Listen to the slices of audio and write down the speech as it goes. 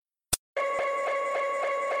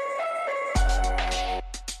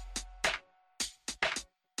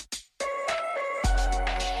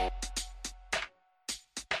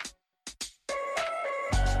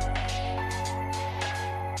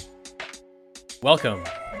Welcome,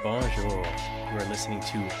 bonjour. You are listening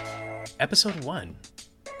to episode 1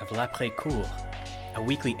 of L'Après Cours, a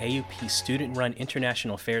weekly AUP student-run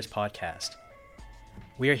international affairs podcast.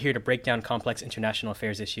 We are here to break down complex international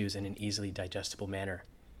affairs issues in an easily digestible manner.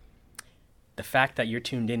 The fact that you're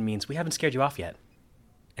tuned in means we haven't scared you off yet,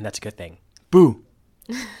 and that's a good thing. Boo!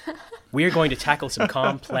 We are going to tackle some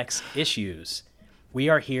complex issues. We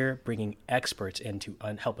are here bringing experts in to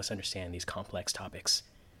help us understand these complex topics.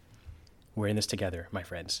 We're in this together, my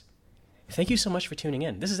friends. Thank you so much for tuning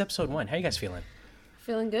in. This is episode 1. How are you guys feeling?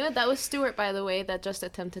 Feeling good. That was Stuart, by the way, that just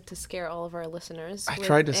attempted to scare all of our listeners. I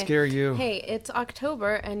tried to scare you. Hey, it's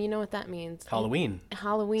October, and you know what that means. Halloween.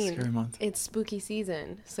 Halloween. Scary month. It's spooky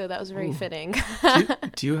season, so that was very fitting.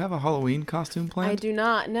 Do you have a Halloween costume planned? I do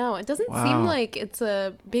not. No, it doesn't seem like it's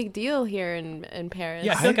a big deal here in Paris.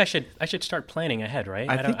 Yeah, I feel like I should start planning ahead, right?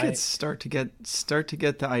 I think it's start to get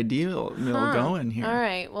the ideal meal going here. All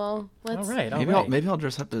right. Well, let's. All right. Maybe I'll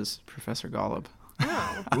dress up as Professor Golub.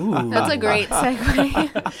 Oh, Ooh. that's a great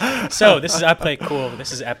segue. So this is Après Cool.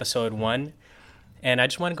 This is episode 1. And I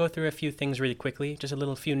just want to go through a few things really quickly. Just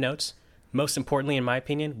a few notes. Most importantly, in my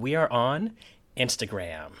opinion, we are on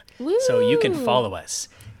Instagram. Woo! So you can follow us.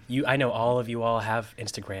 I know all of you all have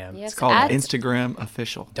Instagram. Yes, It's called Instagram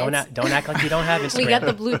Official. Don't act like you don't have Instagram. We got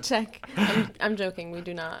the blue check. I'm joking. We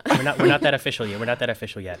do not. We're not that official yet. We're not that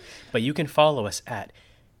official yet. But you can follow us at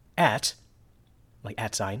like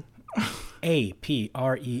 @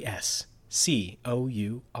 APRESCOURS.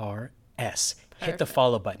 Hit the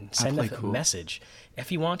follow button. Send us a message.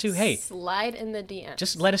 If you want to, hey. Slide in the DM.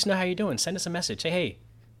 Just let us know how you're doing. Send us a message. Say, hey,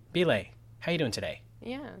 Bile, how you doing today?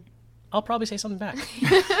 Yeah. I'll probably say something back.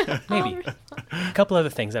 Maybe. A couple other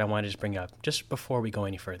things that I wanted to just bring up just before we go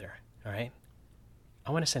any further. All right?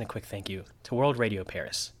 I want to send a quick thank you to World Radio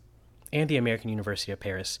Paris and the American University of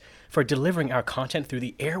Paris for delivering our content through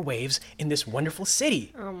the airwaves in this wonderful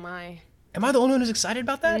city. Oh, my. Am I the only one who's excited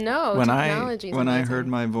about that? No, When technology's I amazing. heard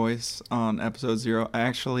my voice on episode 0, I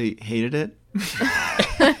actually hated it.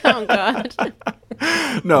 Oh, God.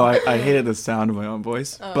 No, I hated the sound of my own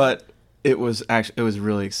voice, but it was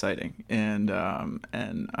really exciting, and I'm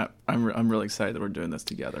really excited that we're doing this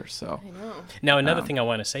together. So I know. Now, another thing I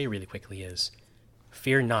want to say really quickly is,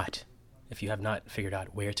 fear not if you have not figured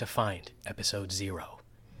out where to find episode 0.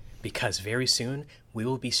 Because very soon, we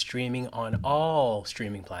will be streaming on all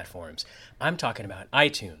streaming platforms. I'm talking about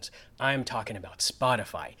iTunes. I'm talking about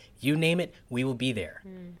Spotify. You name it, we will be there.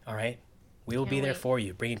 All right? We will be there for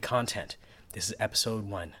you, bringing content. This is episode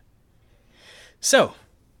 1. So,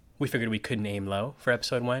 we figured we couldn't aim low for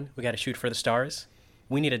episode 1. We got to shoot for the stars.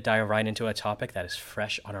 We need to dive right into a topic that is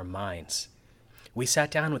fresh on our minds. We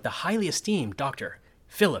sat down with the highly esteemed Dr.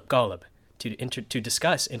 Philip Golub to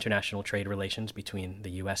discuss international trade relations between the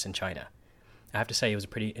U.S. and China. I have to say, it was a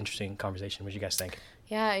pretty interesting conversation. What did you guys think?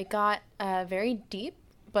 Yeah, it got very deep,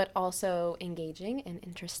 but also engaging and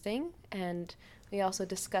interesting. And we also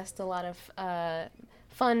discussed a lot of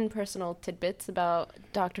fun personal tidbits about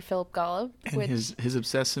Dr. Philip Golub. and his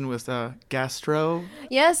obsession with gastro.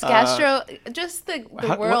 Yes, gastro, just the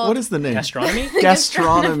world. What is the name? Gastronomy?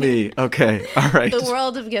 Gastronomy. Okay, all right. The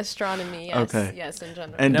world of gastronomy, yes. Okay. Yes, in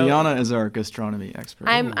general. And No. Diana is our gastronomy expert.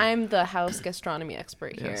 I'm the house gastronomy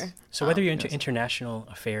expert Yes. here. So whether you're into international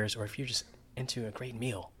affairs or if you're just into a great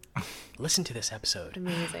meal, listen to this episode.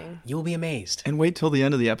 Amazing. You will be amazed. And wait till the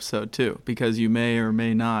end of the episode, too, because you may or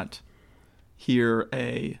may not hear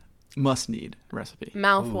a must-need recipe.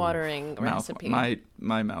 Mouth-watering recipe. My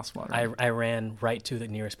mouth's watering. I ran right to the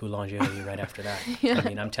nearest boulangerie right after that. I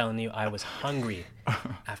mean, I'm telling you, I was hungry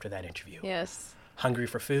after that interview. Yes. Hungry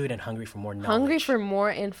for food and hungry for more knowledge. Hungry for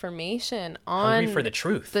more information on Hungry for the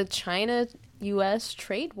truth. the China-U.S.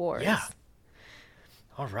 trade wars. Yeah.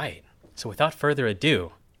 All right. So without further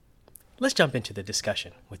ado, let's jump into the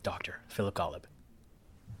discussion with Dr. Philip Golub.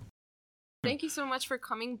 Thank you so much for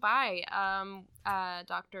coming by,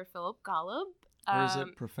 Dr. Philip Golub. Or is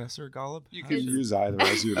it Professor Golub? You can use either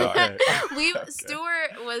as you like.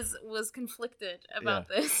 Stuart was conflicted about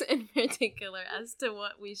this in particular as to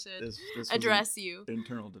what we should This was address an you.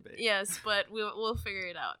 internal debate. Yes, but we'll figure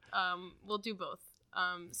it out. We'll do both.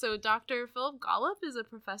 So Dr. Philip Golub is a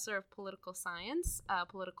professor of political science,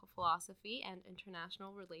 political philosophy, and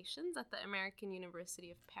international relations at the American University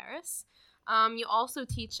of Paris. You also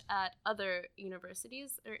teach at other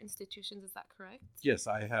universities or institutions, is that correct? Yes,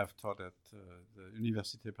 I have taught at the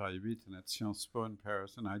Université Paris 8 and at Sciences Po in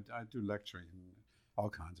Paris, and I do lecturing in all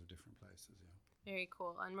kinds of different places. Yeah. Very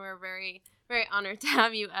cool, and we're very, very honored to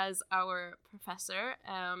have you as our professor.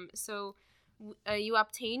 You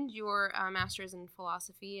obtained your master's in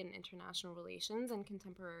philosophy and international relations and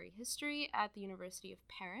contemporary history at the University of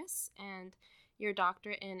Paris, and You're a doctor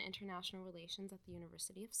in international relations at the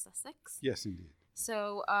University of Sussex. Yes, indeed.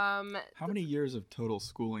 So, How many years of total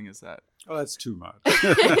schooling is that? Oh, that's too much.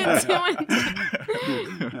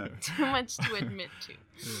 too much to admit to.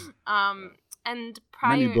 And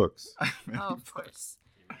prior, Many books. Oh, of course.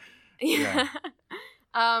 Yeah.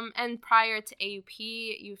 And prior to AUP,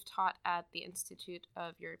 you've taught at the Institute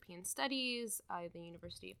of European Studies, the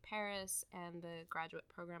University of Paris, and the graduate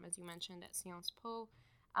program, as you mentioned, at Sciences Po.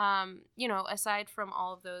 Aside from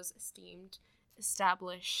all of those esteemed,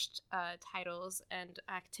 established titles and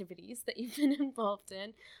activities that you've been involved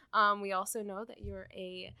in, we also know that you're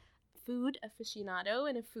a food aficionado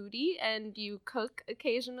and a foodie, and you cook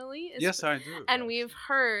occasionally. Yes, I do. And we've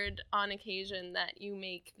heard on occasion that you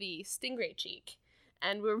make the stingray cheek.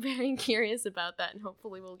 And we're very curious about that, and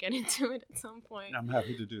hopefully we'll get into it at some point. I'm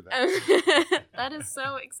happy to do that. That is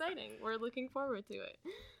so exciting. We're looking forward to it.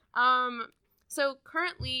 So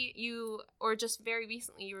currently just very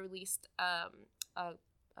recently, you released a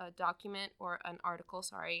document or an article,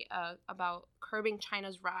 about curbing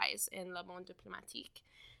China's rise in Le Monde Diplomatique.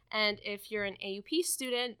 And if you're an AUP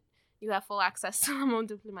student, you have full access to Le Monde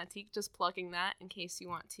Diplomatique, just plugging that in case you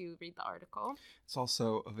want to read the article. It's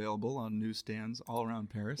also available on newsstands all around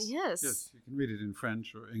Paris. Yes. Yes, you can read it in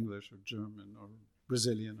French or English or German or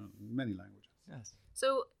Brazilian or many languages. Yes.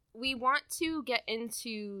 So we want to get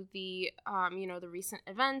into the, the recent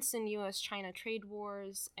events in U.S.-China trade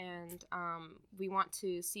wars, and we want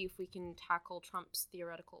to see if we can tackle Trump's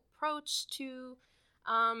theoretical approach to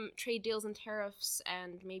trade deals and tariffs,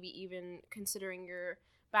 and maybe even, considering your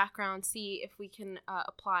background, see if we can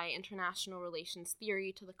apply international relations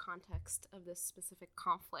theory to the context of this specific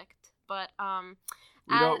conflict. But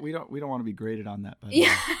we don't want to be graded on that. By the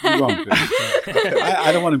yeah. way. You won't be. Okay.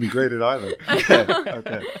 I don't want to be graded either.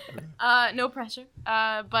 Okay. No pressure.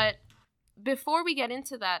 But before we get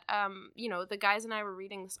into that, the guys and I were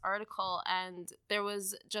reading this article, and there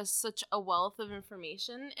was just such a wealth of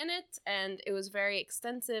information in it, and it was very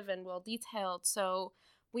extensive and well detailed. So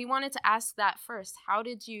we wanted to ask that first. How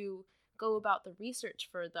did you go about the research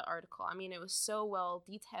for the article? I mean, it was so well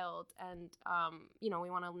detailed, and we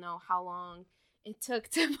want to know how long it took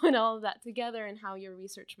to put all of that together and how your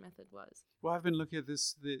research method was. Well, I've been looking at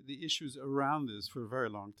the issues around this for a very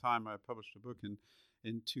long time. I published a book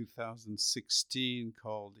in 2016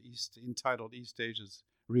 entitled East Asia's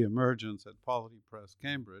Reemergence at Polity Press,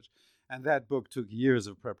 Cambridge. And that book took years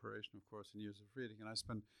of preparation, of course, and years of reading. And I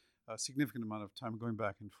spent a significant amount of time going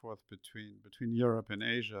back and forth between Europe and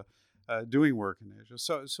Asia, doing work in Asia.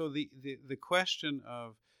 So the question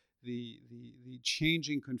of the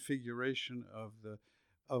changing configuration of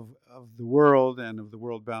the world and of the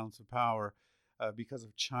world balance of power because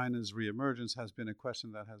of China's reemergence has been a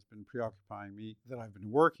question that has been preoccupying me, that I've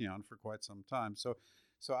been working on for quite some time. So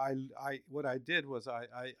what I did was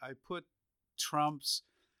I put Trump's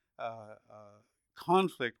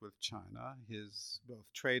conflict with China, his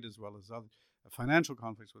both trade as well as other financial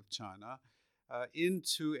conflicts with China,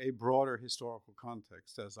 into a broader historical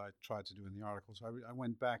context, as I tried to do in the article. So I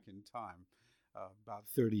went back in time, about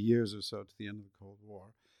 30 years or so to the end of the Cold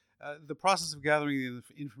War. The process of gathering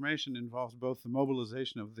the information involves both the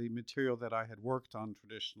mobilization of the material that I had worked on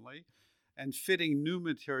traditionally and fitting new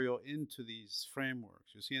material into these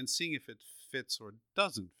frameworks, you see, and seeing if it fits or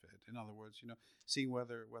doesn't fit. In other words, seeing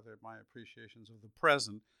whether my appreciations of the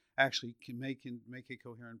present actually can make a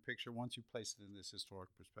coherent picture once you place it in this historic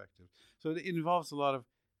perspective. So it involves a lot of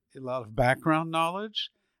background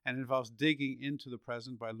knowledge, and it involves digging into the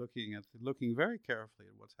present by looking very carefully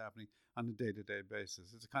at what's happening on a day-to-day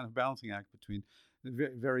basis. It's a kind of balancing act between the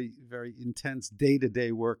very, very, very intense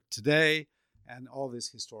day-to-day work today and all this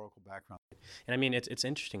historical background. And I mean, it's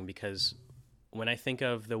interesting because when I think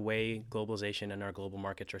of the way globalization and our global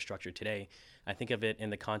markets are structured today, I think of it in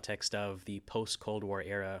the context of the post-Cold War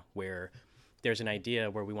era, where there's an idea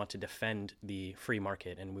where we want to defend the free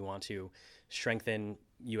market and we want to strengthen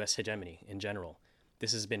U.S. hegemony in general.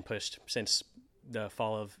 This has been pushed since the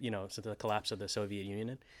fall of, since the collapse of the Soviet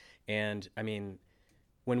Union. And I mean,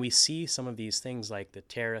 when we see some of these things like the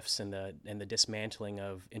tariffs and the dismantling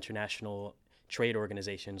of international trade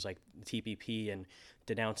organizations like the TPP and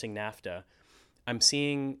denouncing NAFTA, I'm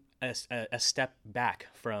seeing a step back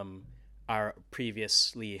from our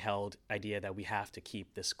previously held idea that we have to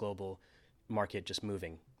keep this global market just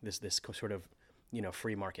moving, this sort of,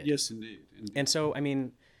 free market. Yes, indeed. And so, I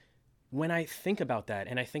mean, when I think about that,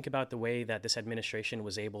 and I think about the way that this administration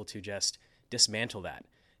was able to just dismantle that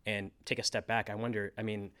and take a step back, I wonder, I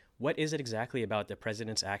mean, what is it exactly about the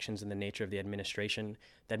president's actions and the nature of the administration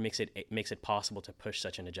that makes it possible to push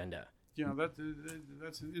such an agenda? Yeah,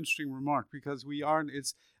 that's an interesting remark because we aren't.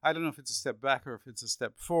 It's I don't know if it's a step back or if it's a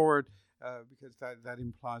step forward, because that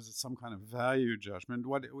implies it's some kind of value judgment.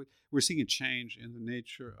 We're seeing a change in the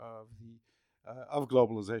nature of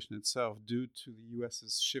globalization itself due to the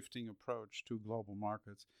U.S.'s shifting approach to global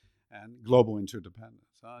markets and global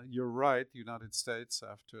interdependence. You're right. The United States,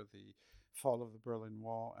 after the fall of the Berlin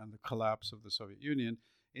Wall and the collapse of the Soviet Union,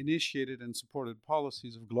 initiated and supported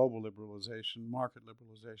policies of global liberalization, market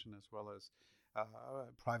liberalization, as well as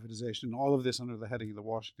privatization, all of this under the heading of the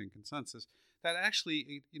Washington Consensus, that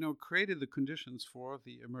actually, created the conditions for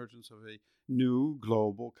the emergence of a new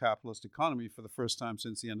global capitalist economy for the first time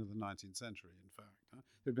since the end of the 19th century, in fact.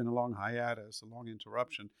 There'd been a long hiatus, a long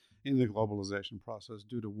interruption in the globalization process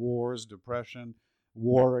due to wars, depression,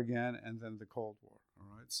 war again, and then the Cold War.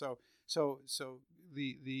 All right, so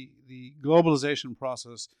the globalization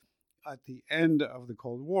process at the end of the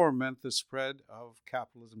Cold War meant the spread of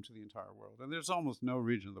capitalism to the entire world. And there's almost no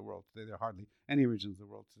region of the world today, there are hardly any regions of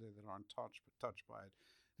the world today that aren't touched by it.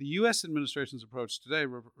 The U.S. administration's approach today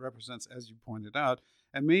represents, as you pointed out,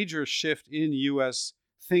 a major shift in U.S.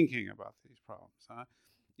 thinking about these problems.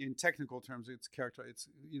 In technical terms, you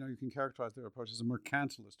can characterize their approach as a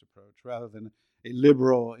mercantilist approach rather than a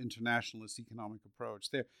liberal internationalist economic approach.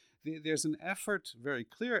 There's an effort, very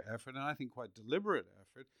clear effort, and I think quite deliberate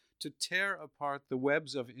effort, to tear apart the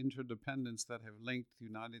webs of interdependence that have linked the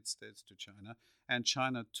United States to China and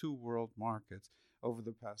China to world markets over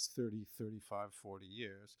the past 30, 35, 40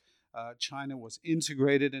 years. China was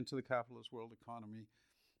integrated into the capitalist world economy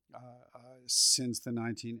since the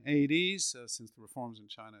 1980s, since the reforms in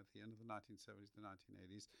China at the end of the 1970s, the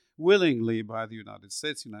 1980s, willingly by the United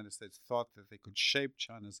States. The United States thought that they could shape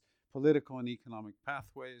China's political and economic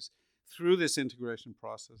pathways through this integration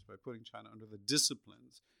process by putting China under the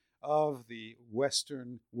disciplines of the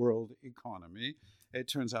Western world economy. It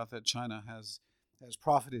turns out that China has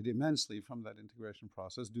profited immensely from that integration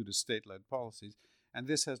process due to state-led policies, and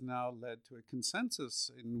this has now led to a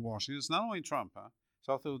consensus in Washington. It's not only Trump, it's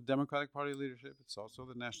also the Democratic Party leadership. It's also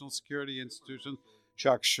the National Security Institution.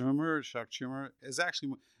 Chuck Schumer is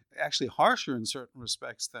actually harsher in certain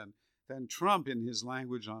respects than Trump in his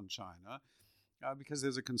language on China, because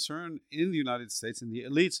there's a concern in the United States, in the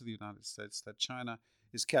elites of the United States, that China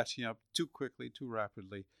is catching up too quickly, too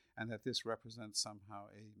rapidly, and that this represents somehow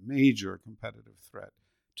a major competitive threat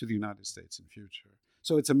to the United States in future.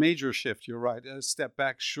 So it's a major shift, you're right. A step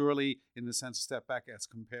back, surely, in the sense of step back as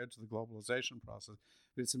compared to the globalization process,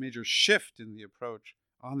 but it's a major shift in the approach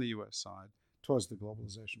on the U.S. side towards the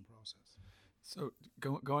globalization process. So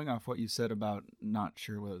going off what you said about not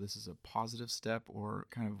sure whether this is a positive step or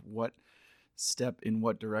kind of what step in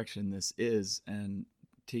what direction this is, and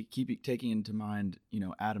taking into mind,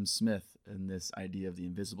 Adam Smith and this idea of the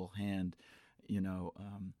invisible hand,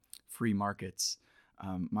 free markets.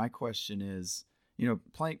 My question is,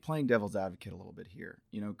 playing devil's advocate a little bit here,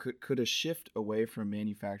 could a shift away from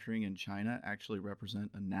manufacturing in China actually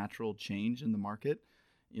represent a natural change in the market?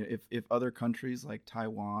 If other countries like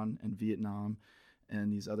Taiwan and Vietnam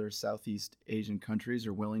and these other Southeast Asian countries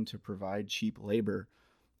are willing to provide cheap labor,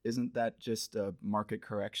 isn't that just a market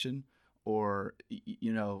correction? Or,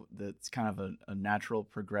 that's kind of a natural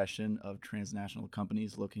progression of transnational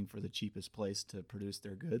companies looking for the cheapest place to produce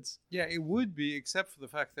their goods? Yeah, it would be, except for the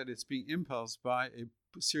fact that it's being impulsed by a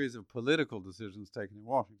series of political decisions taken in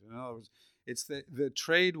Washington. In other words, it's the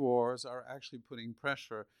trade wars are actually putting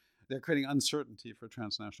pressure. They're creating uncertainty for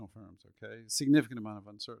transnational firms, okay? Significant amount of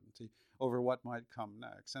uncertainty over what might come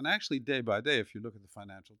next. And actually, day by day, if you look at the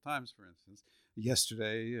Financial Times, for instance,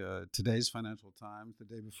 yesterday, today's Financial Times, the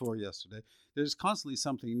day before yesterday, there's constantly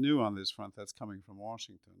something new on this front that's coming from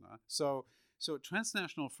Washington. So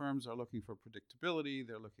transnational firms are looking for predictability.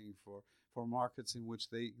 They're looking for markets in which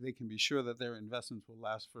they can be sure that their investments will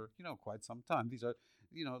last for, quite some time. These are,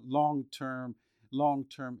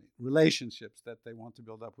 long-term relationships that they want to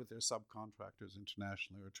build up with their subcontractors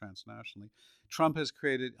internationally or transnationally. Trump has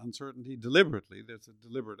created uncertainty deliberately. There's a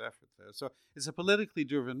deliberate effort there. So it's a politically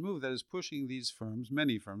driven move that is pushing these firms,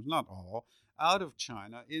 many firms, not all, out of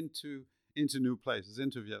China into new places,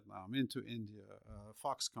 into Vietnam, into India.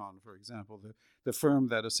 Foxconn, for example, the firm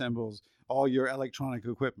that assembles all your electronic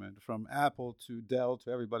equipment from Apple to Dell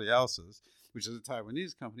to everybody else's, which is a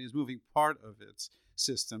Taiwanese company, is moving part of its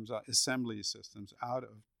systems, assembly systems, out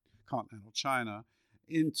of continental China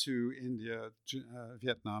into India,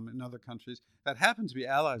 Vietnam, and other countries that happen to be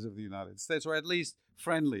allies of the United States, or at least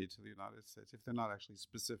friendly to the United States, if they're not actually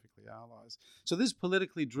specifically allies. So this is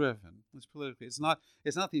politically driven. It's not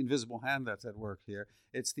the invisible hand that's at work here.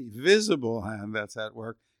 It's the visible hand that's at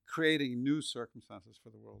work, creating new circumstances for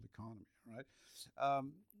the world economy. Right?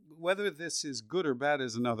 whether this is good or bad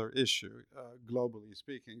is another issue, globally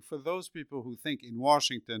speaking. For those people who think in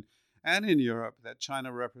Washington and in Europe that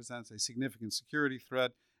China represents a significant security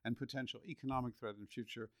threat and potential economic threat in the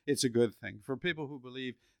future, it's a good thing. For people who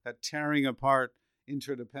believe that tearing apart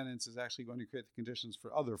interdependence is actually going to create the conditions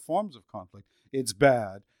for other forms of conflict, it's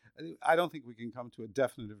bad. I don't think we can come to a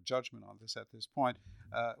definitive judgment on this at this point.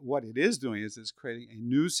 What it is doing is it's creating a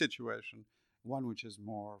new situation, one which is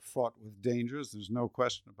more fraught with dangers. There's no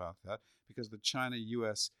question about that, because the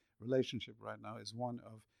China-U.S. relationship right now is one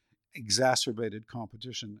of exacerbated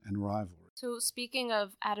competition and rivalry. So speaking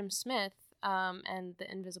of Adam Smith and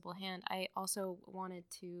the invisible hand, I also wanted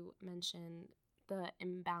to mention the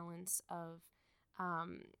imbalance of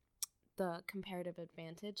the comparative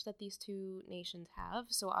advantage that these two nations have.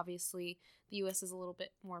 So obviously the U.S. is a little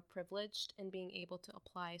bit more privileged in being able to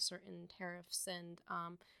apply certain tariffs and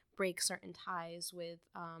break certain ties with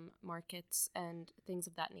markets and things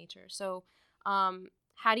of that nature. So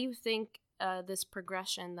how do you think this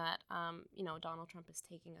progression that Donald Trump is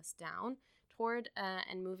taking us down toward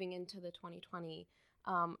and moving into the 2020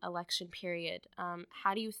 election period,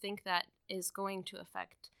 how do you think that is going to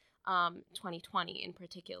affect 2020 in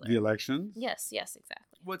particular? The elections? Yes,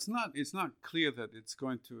 exactly. Well, it's not clear that it's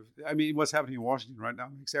going to. I mean, what's happening in Washington right now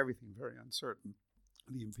makes everything very uncertain.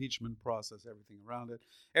 The impeachment process, everything around it,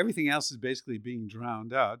 everything else is basically being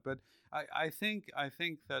drowned out. But I think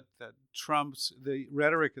that the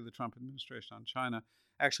rhetoric of the Trump administration on China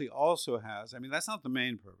actually also has. I mean, that's not the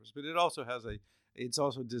main purpose, but it also has it's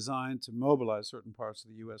also designed to mobilize certain parts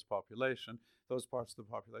of the U.S. population, those parts of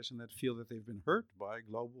the population that feel that they've been hurt by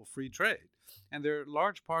global free trade. And there are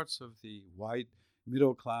large parts of the white,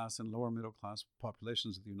 middle class, and lower middle class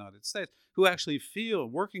populations of the United States who actually feel,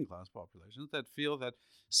 working class populations, that feel that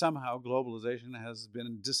somehow globalization has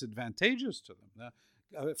been disadvantageous to them.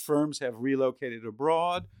 Firms have relocated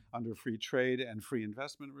abroad under free trade and free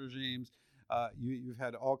investment regimes. You've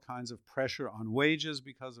had all kinds of pressure on wages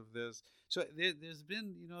because of this. So there's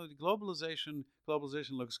been, globalization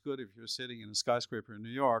looks good if you're sitting in a skyscraper in New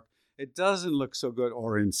York. It doesn't look so good,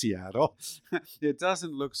 or in Seattle. It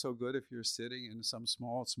doesn't look so good if you're sitting in some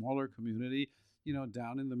smaller community,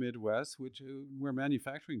 down in the Midwest, where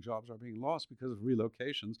manufacturing jobs are being lost because of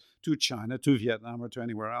relocations to China, to Vietnam, or to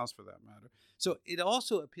anywhere else for that matter. So it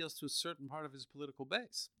also appeals to a certain part of his political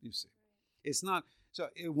base, you see. It's not, so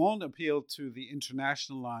it won't appeal to the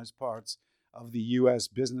internationalized parts of the U.S.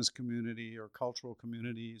 business community or cultural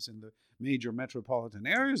communities in the major metropolitan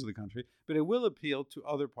areas of the country, but it will appeal to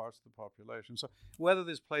other parts of the population. So whether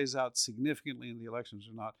this plays out significantly in the elections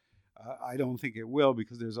or not, I don't think it will,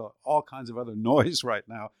 because there's all kinds of other noise right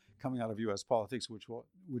now coming out of U.S. politics which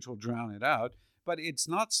will drown it out. But it's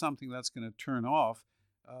not something that's going to turn off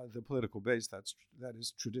the political base that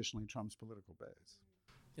is traditionally Trump's political base.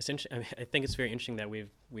 It's I think it's very interesting that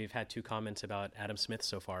we've had two comments about Adam Smith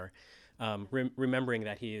so far. Remembering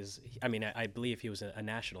that I believe he was a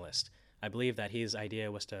nationalist. I believe that his idea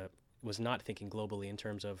was not thinking globally in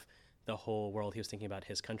terms of the whole world. He was thinking about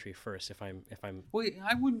his country first. If I'm well,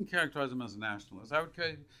 I wouldn't characterize him as a nationalist. I would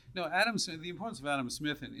the importance of Adam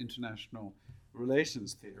Smith in international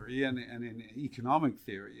relations theory and in economic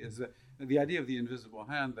theory is that the idea of the invisible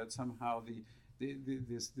hand, that somehow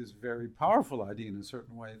this very powerful idea in a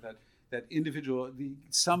certain way that the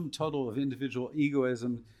sum total of individual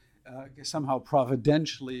egoism somehow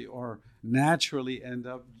providentially or naturally end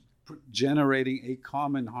up generating a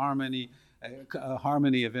common harmony, a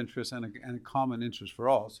harmony of interest and a common interest for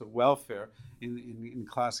all. So welfare in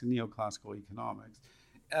neoclassical economics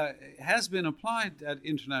has been applied at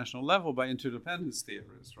international level by interdependence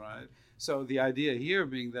theorists, right? So the idea here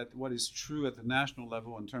being that what is true at the national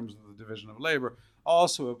level in terms of the division of labor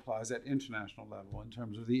also applies at international level in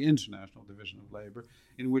terms of the international division of labor,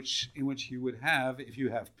 in which you would have, if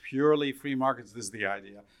you have purely free markets, this is the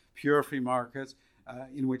idea, pure free markets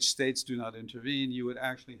in which states do not intervene, you would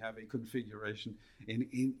actually have a configuration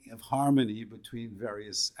of harmony between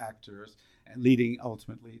various actors, and leading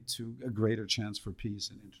ultimately to a greater chance for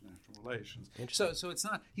peace in international relations. So it's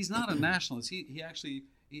not, he's not a nationalist. He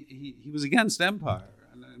was against empire,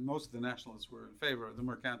 and most of the nationalists were in favor, the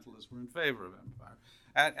mercantilists were in favor of empire.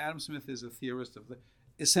 Adam Smith is a theorist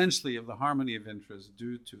essentially of the harmony of interest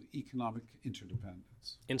due to economic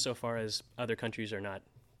interdependence. Insofar as other countries are not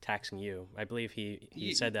taxing you, I believe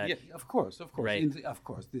he said that. Yeah, of course. Right. Of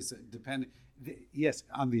course, this yes,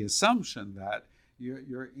 on the assumption that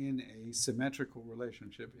you're in a symmetrical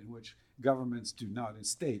relationship in which governments and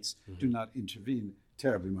states do not intervene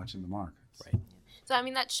terribly much in the markets. Right. So I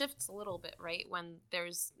mean that shifts a little bit, right? When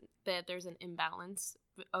there's an imbalance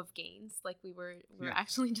of gains, like we were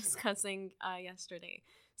actually discussing yesterday.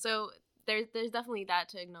 So there's definitely that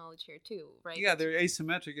to acknowledge here too, right? Yeah, they're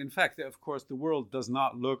asymmetric. In fact, of course, the world does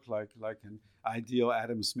not look like an ideal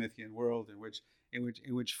Adam Smithian world in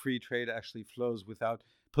which free trade actually flows without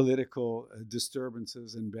political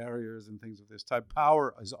disturbances and barriers and things of this type.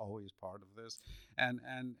 Power is always part of this, and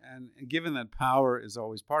given that power is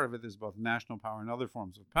always part of it, there's both national power and other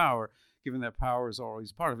forms of power. Given that power is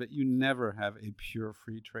always part of it, you never have a pure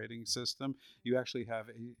free trading system. You actually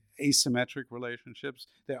have asymmetric relationships.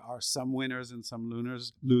 There are some winners and some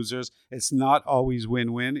losers. It's not always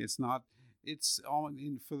win-win. It's for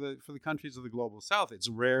the countries of the global south, it's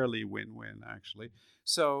rarely win-win actually.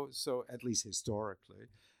 So at least historically.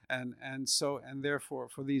 And therefore,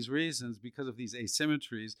 for these reasons, because of these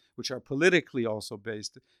asymmetries, which are politically also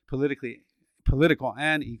based, political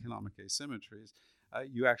and economic asymmetries,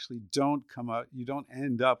 you actually don't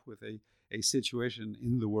end up with a situation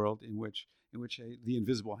in the world in which the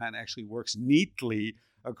invisible hand actually works neatly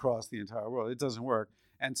across the entire world. It doesn't work.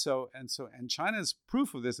 And China's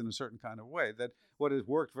proof of this in a certain kind of way, that what has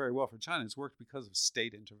worked very well for China has worked because of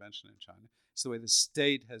state intervention in China. It's the way the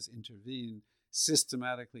state has intervened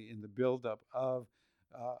systematically in the buildup of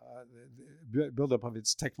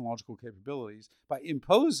its technological capabilities by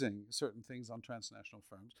imposing certain things on transnational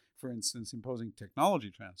firms. For instance, imposing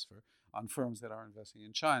technology transfer on firms that are investing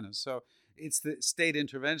in China. So it's the state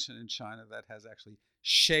intervention in China that has actually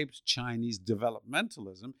shaped Chinese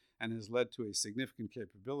developmentalism and has led to a significant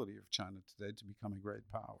capability of China today to become a great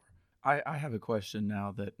power. I have a question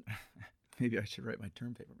now that maybe I should write my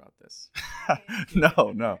term paper about this.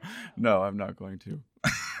 No, I'm not going to.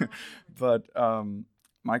 But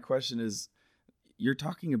my question is, you're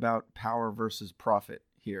talking about power versus profit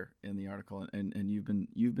here in the article, and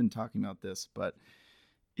you've been talking about this, but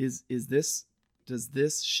does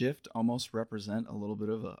this shift almost represent a little bit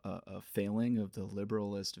of a failing of the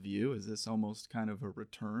liberalist view? Is this almost kind of a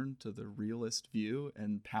return to the realist view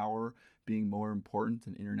and power being more important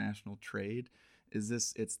than international trade? Is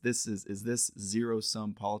this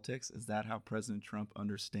zero-sum politics? Is that how President Trump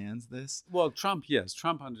understands this? Well, Trump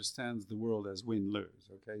understands the world as win-lose,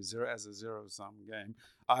 okay? As a zero-sum game.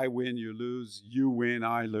 I win, you lose, you win,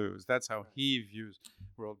 I lose. That's how he views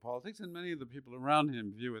world politics, and many of the people around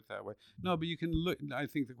him view it that way. No, but you can look, I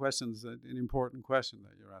think the question's an important question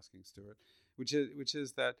that you're asking, Stuart, which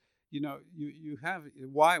is that, you have,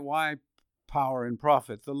 why power and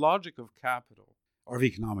profit? The logic of capital, or of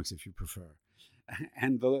economics if you prefer,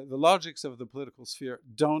 and the logics of the political sphere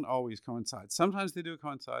don't always coincide. Sometimes they do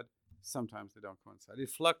coincide, sometimes they don't coincide. It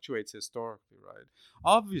fluctuates historically, right?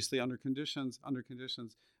 Obviously, under conditions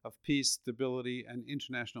of peace, stability, and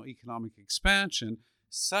international economic expansion,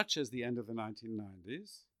 such as the end of the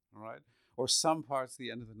 1990s, right, or some parts of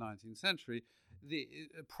the end of the 19th century, the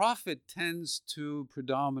profit tends to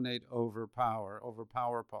predominate over power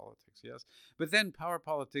politics, yes. But then power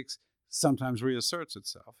politics sometimes reasserts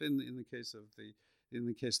itself. In the case of the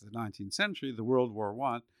 19th century, the World War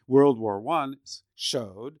I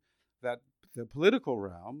showed that the political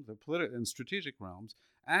realm, and strategic realms,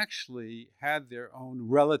 actually had their own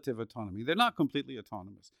relative autonomy. They're not completely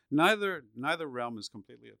autonomous. Neither realm is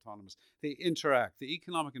completely autonomous. They interact. The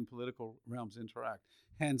economic and political realms interact.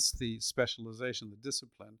 Hence the specialization, the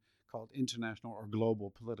discipline called international or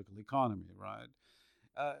global political economy, right?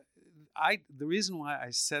 The reason why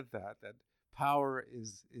I said that power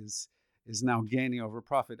is now gaining over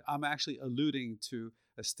profit, I'm actually alluding to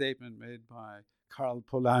a statement made by Karl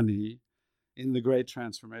Polanyi in The Great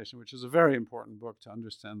Transformation, which is a very important book to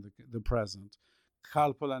understand the present.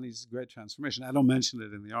 Karl Polanyi's Great Transformation, I don't mention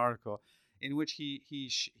it in the article, in which he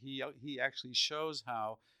actually shows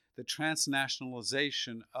how the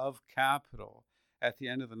transnationalization of capital at the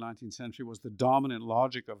end of the 19th century was the dominant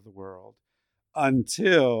logic of the world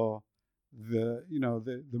until the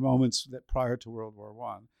moments that prior to World War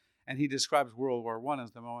I. And he describes World War I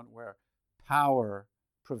as the moment where power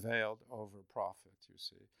prevailed over profit, you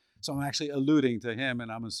see. So I'm actually alluding to him,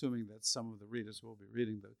 and I'm assuming that some of the readers who will be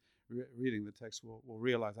reading the text will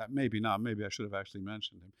realize that. Maybe not. Maybe I should have actually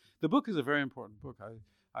mentioned him. The book is a very important book.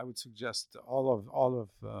 I would suggest all of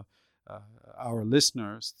our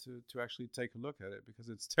listeners to actually take a look at it, because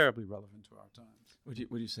it's terribly relevant to our times.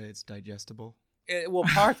 Would you say it's digestible?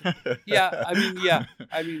 Yeah.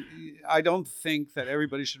 I mean, I don't think that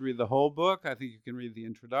everybody should read the whole book. I think you can read the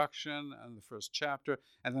introduction and the first chapter,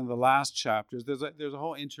 and then the last chapters. There's a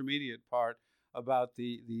whole intermediate part about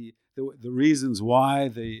the reasons why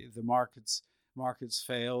the markets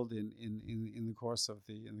failed in the course of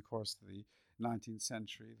the 19th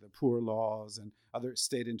century, the poor laws and other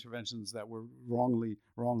state interventions that were wrongly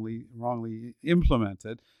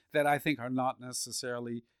implemented, that I think are not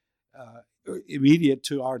necessarily immediate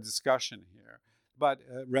to our discussion here, but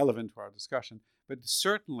relevant to our discussion. But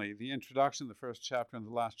certainly the introduction, the first chapter and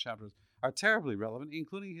the last chapters are terribly relevant,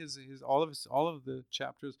 including all of the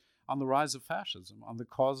chapters on the rise of fascism, on the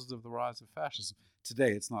causes of the rise of fascism.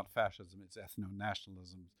 Today, it's not fascism; it's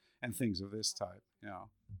ethno-nationalism and things of this type.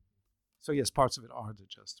 So yes, parts of it are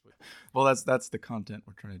digestible. Well, that's the content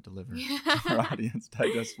we're trying to deliver to our audience,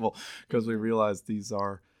 digestible, because we realize these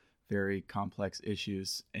are very complex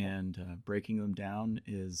issues, and breaking them down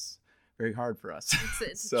is very hard for us.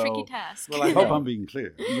 It's a tricky task. Well, I hope I'm being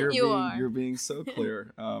clear. You're being so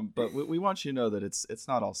clear. But we want you to know that it's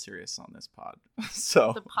not all serious on this pod.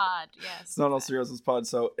 So the pod, yes. It's not all serious on this pod.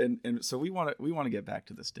 So and so we want to get back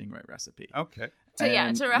to the stingray recipe. Okay. So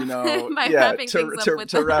to wrap,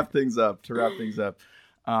 to wrap things up.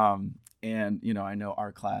 And I know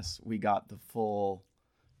our class, we got the full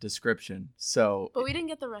description. But we didn't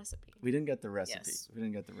get the recipe. Yes.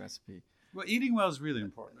 Well, eating well is really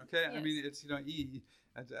important. Okay, Yes. I mean it's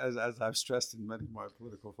as I've stressed in many of my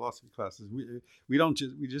political philosophy classes, we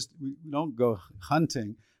don't go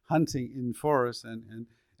hunting in forests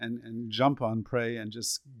and jump on prey and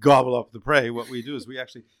just gobble up the prey. What we do is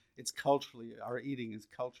our eating is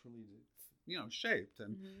culturally shaped,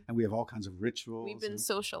 and we have all kinds of rituals. We've been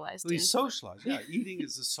socialized. Yeah. Eating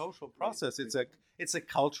is a social process. It's a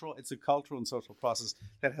cultural and social process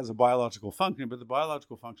that has a biological function, but the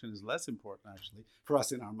biological function is less important actually for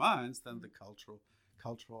us in our minds than the cultural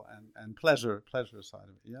and pleasure side of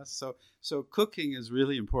it. Yes. So cooking is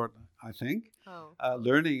really important, I think.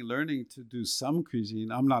 Learning to do some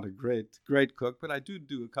cuisine. I'm not a great cook, but I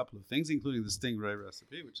do a couple of things, including the stingray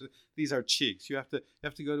recipe, these are cheeks. You have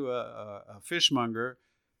to go to a fishmonger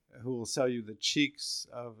who will sell you the cheeks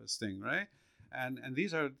of a stingray. And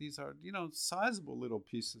these are sizable little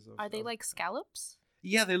pieces of. Are they like scallops?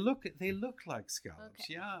 Yeah, they look like scallops.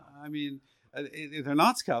 Okay. Yeah, I mean they're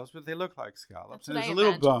not scallops, but they look like scallops. That's and what there's I a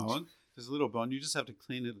little imagined. bone. There's a little bone. You just have to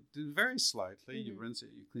clean it very slightly. You rinse it,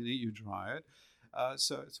 you clean it, you dry it.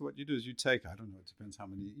 So what you do is you take, I don't know, it depends how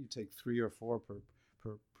many. You take 3 or 4 per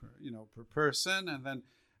person, and then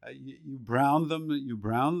you brown them. You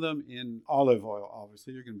brown them in olive oil.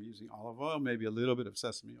 Obviously, you're going to be using olive oil, maybe a little bit of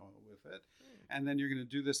sesame oil with it. And then you're going to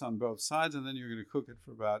do this on both sides, and then you're going to cook it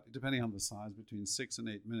for about, depending on the size, between 6 and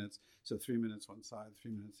 8 minutes. So 3 minutes one side,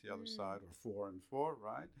 3 minutes the other side, or 4 and 4,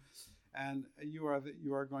 right? And you're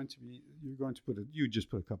going to put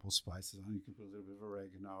a couple spices on. You can put a little bit of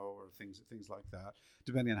oregano or things like that,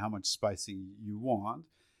 depending on how much spicy you want.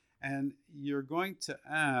 And you're going to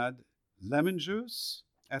add lemon juice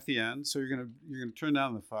at the end. So you're going to turn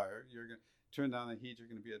down the fire. You're going to turn down the heat. You're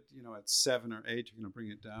going to be at 7 or 8. You're going to bring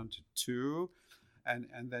it down to 2.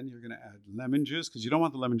 And then you're going to add lemon juice, because you don't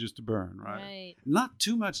want the lemon juice to burn, right? Not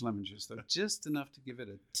too much lemon juice, though, just enough to give it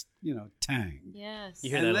a tang. Yes.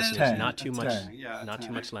 You hear that, listeners? Tang. Not too much. Yeah, not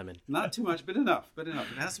too much lemon. Not too much, but enough. It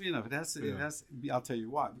has to be enough. It has to be, I'll tell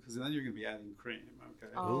you why, because then you're going to be adding cream.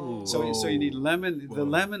 Okay. Oh. So you need lemon. Whoa. The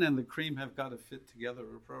lemon and the cream have got to fit together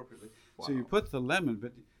appropriately. Wow. So you put the lemon,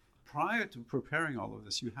 but prior to preparing all of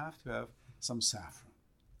this, you have to have some saffron.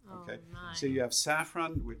 Okay. Nice. So you have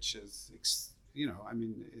saffron, which is it's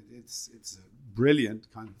a brilliant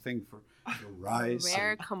kind of thing for rice.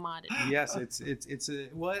 Rare commodity. Yes,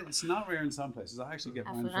 it's not rare in some places. I actually get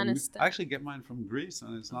mine from Greece,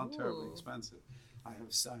 and it's not terribly expensive. I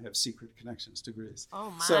have secret connections to Greece.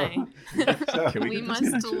 Oh my! So we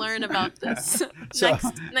must learn about this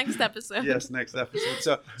next episode. Yes, next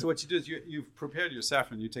episode. So what you do is you've prepared your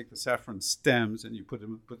saffron. You take the saffron stems and you put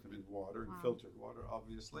them in water, in filtered water,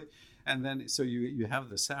 obviously, and then so you have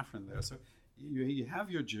the saffron there. So you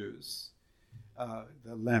have your juice,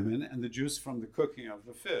 the lemon, and the juice from the cooking of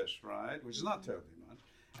the fish, right? Which is not terribly much,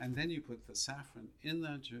 and then you put the saffron in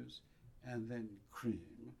that juice, and then cream.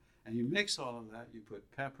 And you mix all of that, you put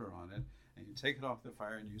pepper on it, and you take it off the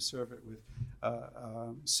fire, and you serve it with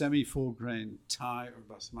semi-full grain Thai or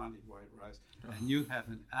basmati white rice, and you have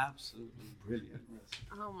an absolutely brilliant recipe.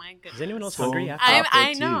 Oh my goodness! Is anyone else hungry?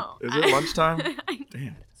 I know. Is it lunchtime?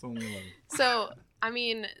 Damn, it's only 11. So, I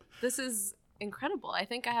mean, this is incredible. I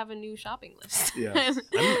think I have a new shopping list. Yes.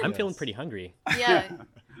 I'm feeling pretty hungry. Yeah.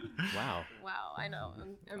 Wow. Wow, I know.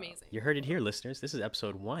 Amazing. You heard it here, listeners. This is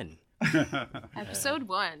episode 1. Episode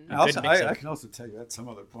 1. I can also tell you at some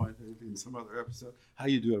other point, in some other episode, how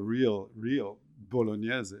you do a real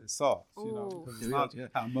bolognese sauce. Because it's not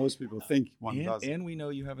how most people think one does. And we know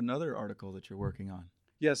you have another article that you're working on.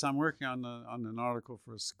 Yes, I'm working on an article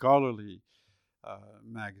for a scholarly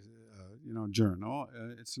magazine, journal.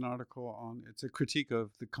 It's an article it's a critique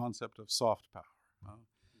of the concept of soft power.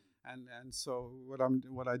 And so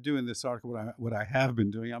what I do in this article, what I have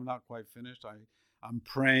been doing, I'm not quite finished. I'm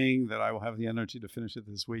praying that I will have the energy to finish it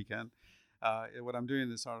this weekend. What I'm doing in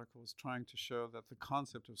this article is trying to show that the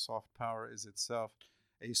concept of soft power is itself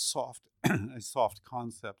a soft a soft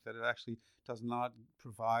concept, that it actually does not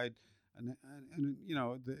provide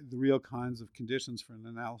the real kinds of conditions for an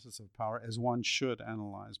analysis of power as one should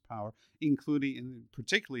analyze power, including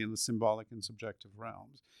particularly in the symbolic and subjective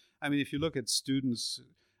realms. I mean, if you look at students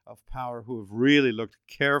of power who have really looked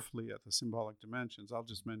carefully at the symbolic dimensions, I'll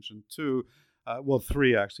just mention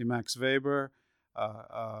three actually: Max Weber,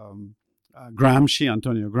 Antonio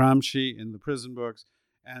Gramsci in the prison books,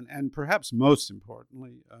 and perhaps most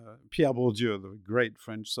importantly, Pierre Bourdieu, the great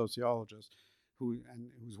French sociologist,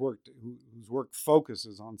 whose work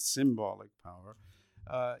focuses on symbolic power.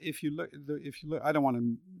 If you look, I don't want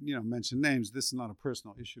to mention names. This is not a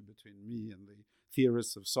personal issue between me and the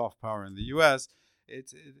theorists of soft power in the U.S.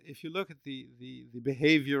 If you look at the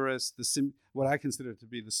behaviorist, what I consider to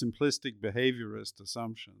be the simplistic behaviorist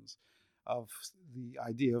assumptions of the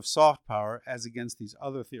idea of soft power as against these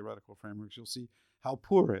other theoretical frameworks, you'll see how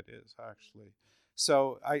poor it is, actually.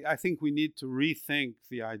 So I think we need to rethink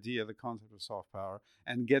the idea, the concept of soft power,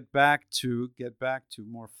 and get back to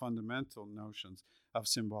more fundamental notions of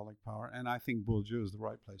symbolic power. And I think Bourdieu is the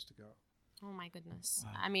right place to go. Oh my goodness!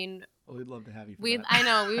 Wow. I mean, well, we'd love to have you. For that. I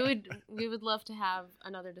know we would love to have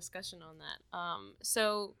another discussion on that.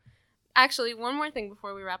 So, actually, one more thing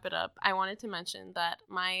before we wrap it up, I wanted to mention that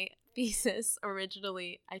my thesis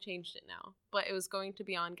originally, I changed it now, but it was going to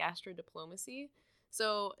be on gastrodiplomacy.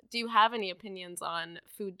 So, do you have any opinions on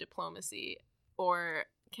food diplomacy, or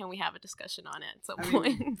can we have a discussion on it at some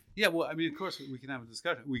point? Yeah, well, I mean, of course, we can have a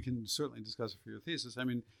discussion. We can certainly discuss it for your thesis.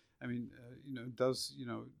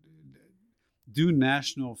 Do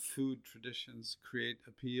national food traditions create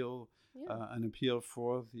an appeal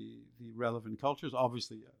for the relevant cultures?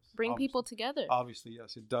 Obviously, yes. Bring people together. Obviously,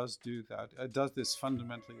 yes. It does do that. Does this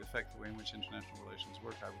fundamentally affect the way in which international relations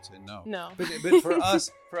work? I would say no. No. But for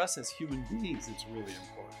us as human beings, it's really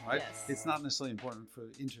important, right? Yes. It's not necessarily important for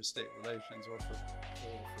interstate relations or for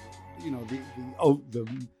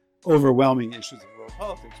the overwhelming issues of world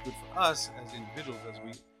politics, but for us as individuals, as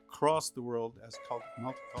we cross the world as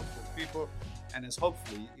multicultural people, and as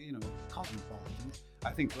hopefully, cosmopolitan,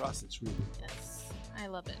 I think for us it's really important. Yes, I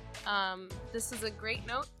love it. This is a great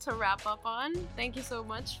note to wrap up on. Thank you so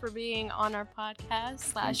much for being on our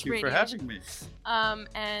podcast / radio. Thank you for having me.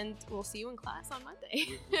 And we'll see you in class on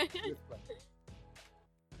Monday.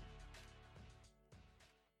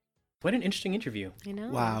 What an interesting interview. I know.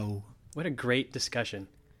 Wow. What a great discussion.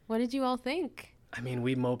 What did you all think? I mean,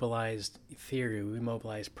 we mobilized theory, we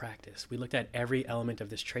mobilized practice. We looked at every element of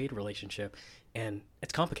this trade relationship, and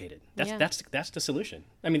it's complicated. That's the solution.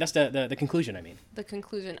 I mean, that's the conclusion, I mean. The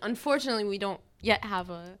conclusion. Unfortunately, we don't yet have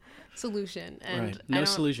a solution. And right. No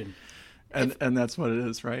solution. And that's what it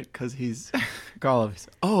is, right? Because Golub,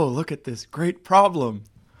 oh, look at this great problem.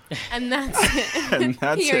 And that's it. And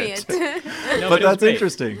that's Period. it. No, but that's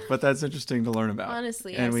interesting. But that's interesting to learn about.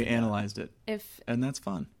 Honestly. And we analyzed it. And that's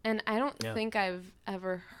fun. And I don't think I've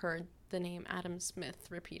ever heard the name Adam Smith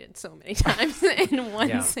repeated so many times in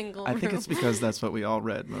one single room. I think it's because that's what we all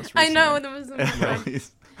read most recently. I know. That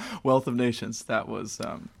was Wealth of Nations. That was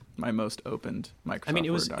my most opened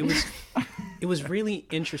Microsoft Word document. It was really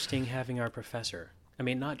interesting having our professor. I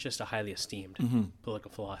mean, not just a highly esteemed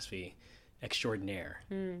political philosophy extraordinaire,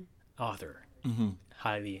 author,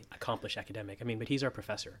 highly accomplished academic. I mean, but he's our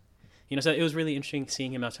professor. So it was really interesting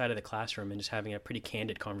seeing him outside of the classroom and just having a pretty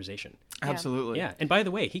candid conversation. Absolutely. Yeah. And by the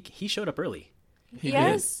way, he showed up early. He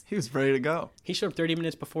did. He was ready to go. He showed up 30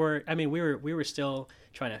 minutes before. I mean, we were still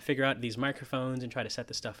trying to figure out these microphones and try to set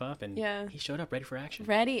this stuff up, and he showed up ready for action.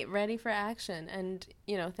 Ready for action. And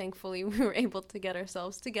thankfully we were able to get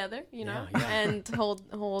ourselves together, and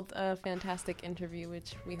hold a fantastic interview,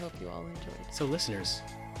 which we hope you all enjoyed. So listeners,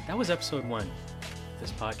 that was episode 1 of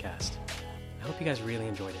this podcast. I hope you guys really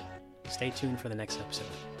enjoyed it. Stay tuned for the next episode.